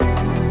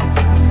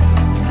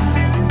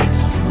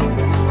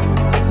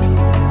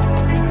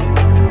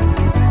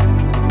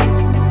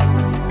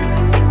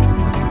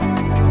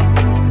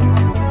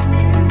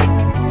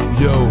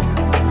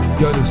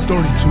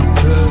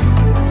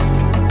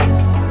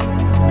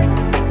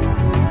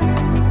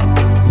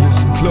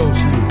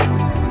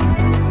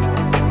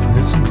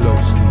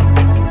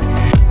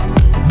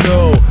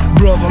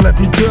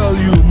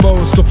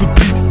of the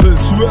people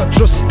who are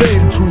just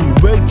staying true.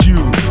 Wait,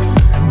 you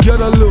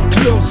gotta look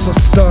closer,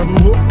 son.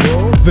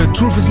 The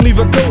truth is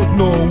neither gold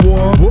nor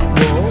warm.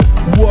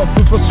 Walk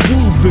with us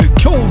through the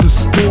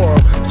coldest storm.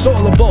 It's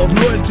all about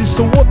loyalty,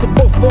 so what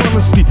about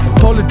honesty?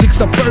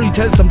 Politics are fairy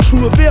tales, I'm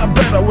sure there are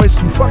better ways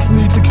to fucking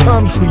lead the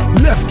country.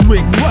 Left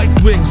wing, right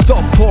wing,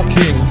 stop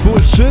talking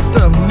bullshit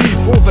and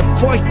leave all that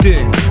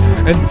fighting,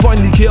 and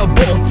finally care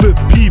about the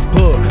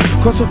people,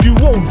 cause if you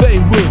won't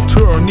they will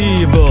turn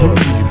evil.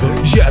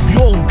 Yep,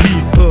 your own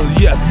people,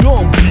 yep,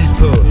 your own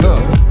people.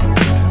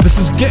 This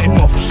is Game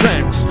of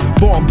Shanks,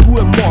 born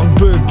poor among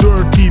the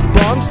dirty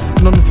bums,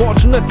 and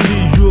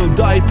unfortunately you'll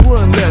die poor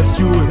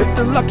unless you hit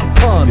the lucky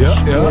punch.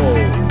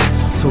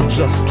 So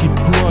just keep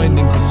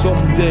grinding, cause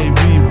someday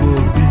we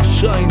will be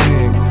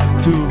shining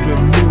to the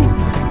moon.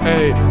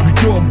 Hey, we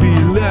gon' be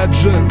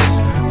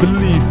legends,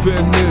 believe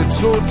in it,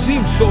 so it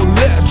seems so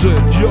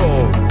legend,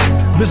 yo.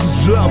 This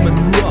is German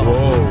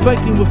rough,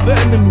 fighting with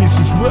enemies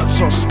whose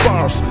words are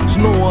sparse.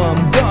 So no,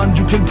 I'm done,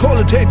 you can call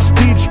it hate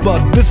speech,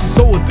 but this is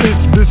how it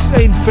is, this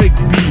ain't fake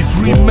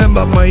beef.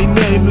 Remember my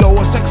name,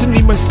 Lower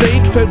Saxony my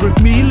state,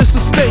 favorite meal is a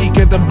steak,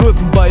 and I'm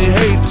driven by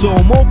hate, so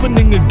I'm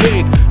opening a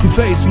gate to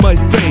face my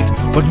fate.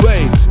 But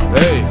wait,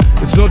 hey,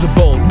 it's not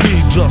about me,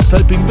 just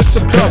helping the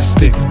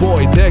Sarcastic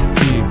Boy tag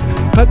team.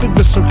 Helping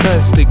the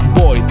Sarcastic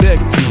Boy tag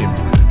team.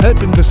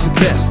 Helping the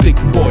Sarcastic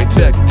Boy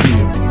tag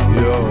team.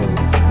 Yo.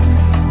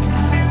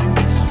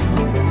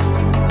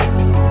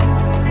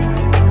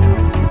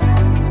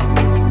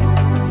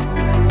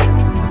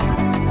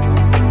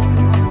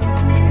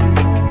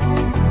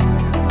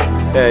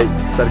 Ey,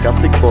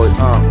 Sarcastic Boy,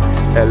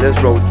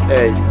 L.S. Rhodes,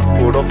 ey,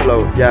 puro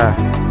flow, ya,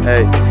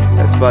 ey,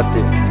 es pa'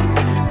 ti,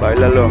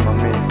 bailalo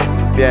mami,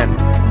 bien,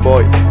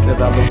 voy. Le he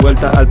dado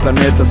vuelta al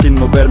planeta sin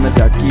moverme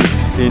de aquí,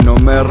 y no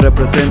me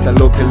representa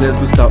lo que les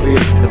gusta oír.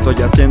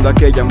 Estoy haciendo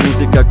aquella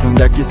música que un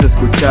día quise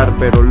escuchar,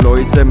 pero lo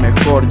hice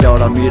mejor y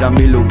ahora mira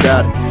mi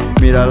lugar.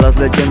 Mira las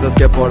leyendas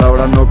que por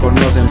ahora no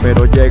conocen,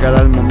 pero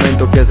llegará el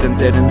momento que se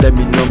enteren de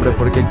mi nombre,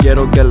 porque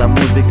quiero que la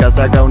música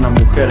se haga una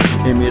mujer.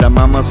 Y mira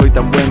mamá, soy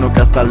tan bueno que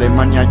hasta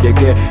Alemania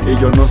llegué,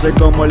 y yo no sé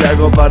cómo le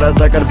hago para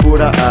sacar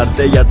pura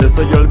arte. Ya te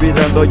estoy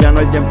olvidando, ya no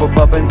hay tiempo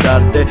pa'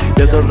 pensarte,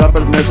 y esos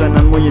rappers me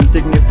suenan muy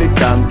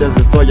insignificantes.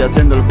 Estoy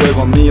haciendo el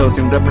juego mío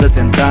sin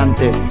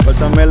representante.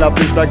 Suéltame la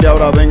pista que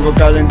ahora vengo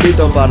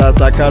calentito para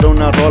sacar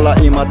una rola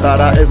y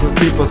matar a esos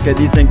tipos que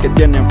dicen que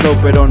tienen flow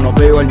pero no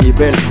veo el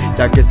nivel,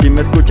 ya que si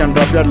me escuchan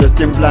rapear les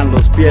tiemblan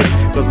los pies.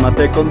 Los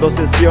maté con 2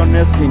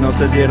 sesiones y no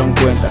se dieron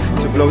cuenta.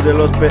 Su flow de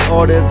los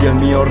peores y el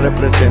mío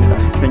representa.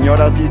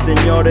 Señoras y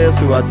señores,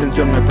 su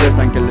atención me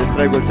prestan, que les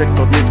traigo el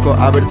 6º disco,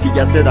 a ver si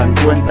ya se dan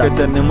cuenta que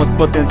tenemos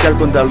potencial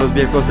contra los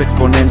viejos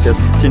exponentes.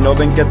 Si no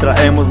ven que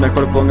traemos,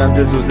 mejor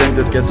pónganse sus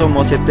lentes, que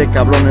somos 7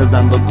 cabrones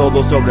dando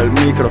todo sobre el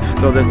micro.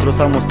 Lo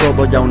destrozamos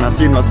todo y aún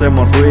así no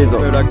hacemos ruido,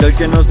 pero aquel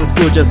que nos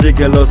escucha sí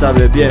que lo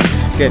sabe bien,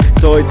 que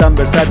soy tan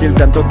versátil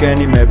tanto que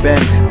ni me ven.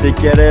 Si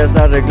quieres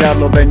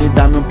arreglarlo, ven y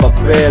dame un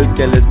papel,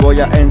 que les voy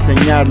a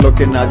enseñar lo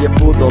que nadie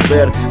pudo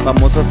ver.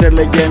 Vamos a ser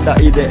leyenda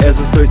y de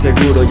eso estoy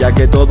seguro, ya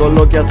que todo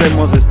lo que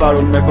hacemos es para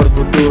un mejor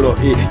futuro.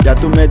 Y ya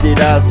tú me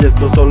dirás si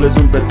esto solo es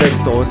un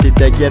pretexto o si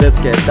te quieres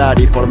quedar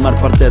y formar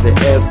parte de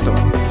esto.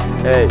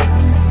 Ey,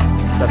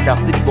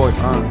 Sarcastic Boy,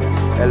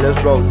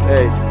 L.S. Rhodes,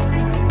 ey,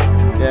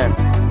 bien,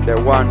 The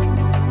One,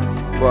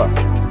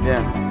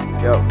 bien,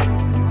 yo,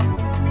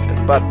 es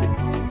pa' ti.